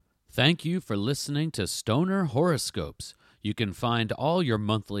Thank you for listening to Stoner Horoscopes. You can find all your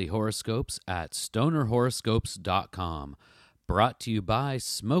monthly horoscopes at stonerhoroscopes.com. Brought to you by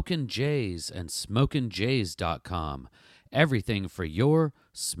Smokin' Jays and smokinjays.com. Everything for your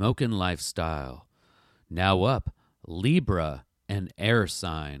smokin' lifestyle. Now up, Libra, an air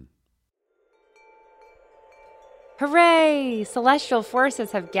sign. Hooray! Celestial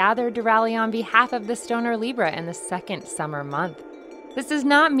forces have gathered to rally on behalf of the Stoner Libra in the second summer month. This does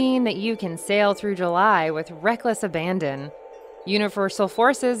not mean that you can sail through July with reckless abandon. Universal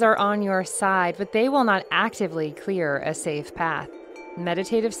forces are on your side, but they will not actively clear a safe path.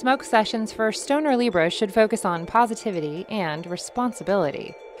 Meditative smoke sessions for Stoner Libra should focus on positivity and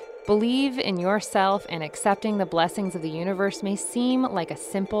responsibility. Believe in yourself, and accepting the blessings of the universe may seem like a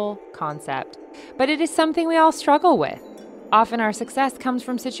simple concept, but it is something we all struggle with. Often our success comes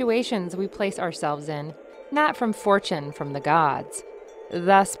from situations we place ourselves in, not from fortune from the gods.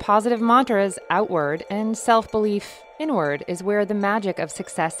 Thus, positive mantras outward and self-belief inward is where the magic of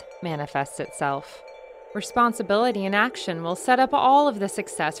success manifests itself. Responsibility and action will set up all of the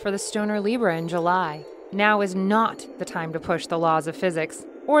success for the Stoner Libra in July. Now is not the time to push the laws of physics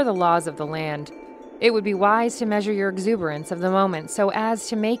or the laws of the land. It would be wise to measure your exuberance of the moment so as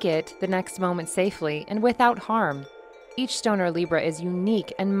to make it the next moment safely and without harm. Each Stoner Libra is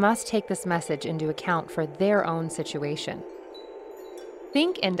unique and must take this message into account for their own situation.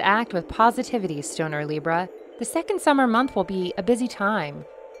 Think and act with positivity, Stoner Libra. The second summer month will be a busy time.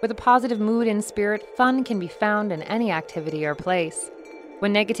 With a positive mood and spirit, fun can be found in any activity or place.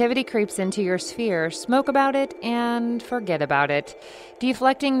 When negativity creeps into your sphere, smoke about it and forget about it.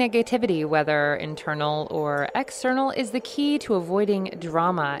 Deflecting negativity, whether internal or external, is the key to avoiding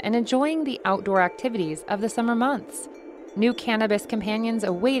drama and enjoying the outdoor activities of the summer months. New cannabis companions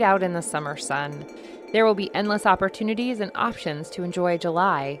await out in the summer sun. There will be endless opportunities and options to enjoy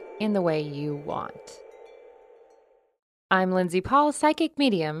July in the way you want. I'm Lindsay Paul, Psychic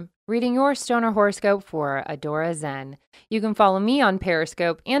Medium, reading your Stoner horoscope for Adora Zen. You can follow me on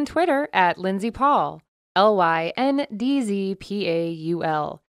Periscope and Twitter at Lindsay Paul, LYNDZPAUL.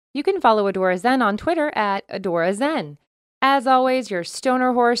 You can follow Adora Zen on Twitter at Adora Zen. As always, your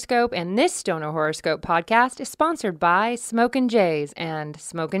Stoner horoscope and this Stoner horoscope podcast is sponsored by Smokin' Jays and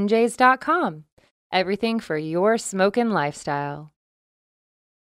smokinjays.com. Everything for your smokin' lifestyle.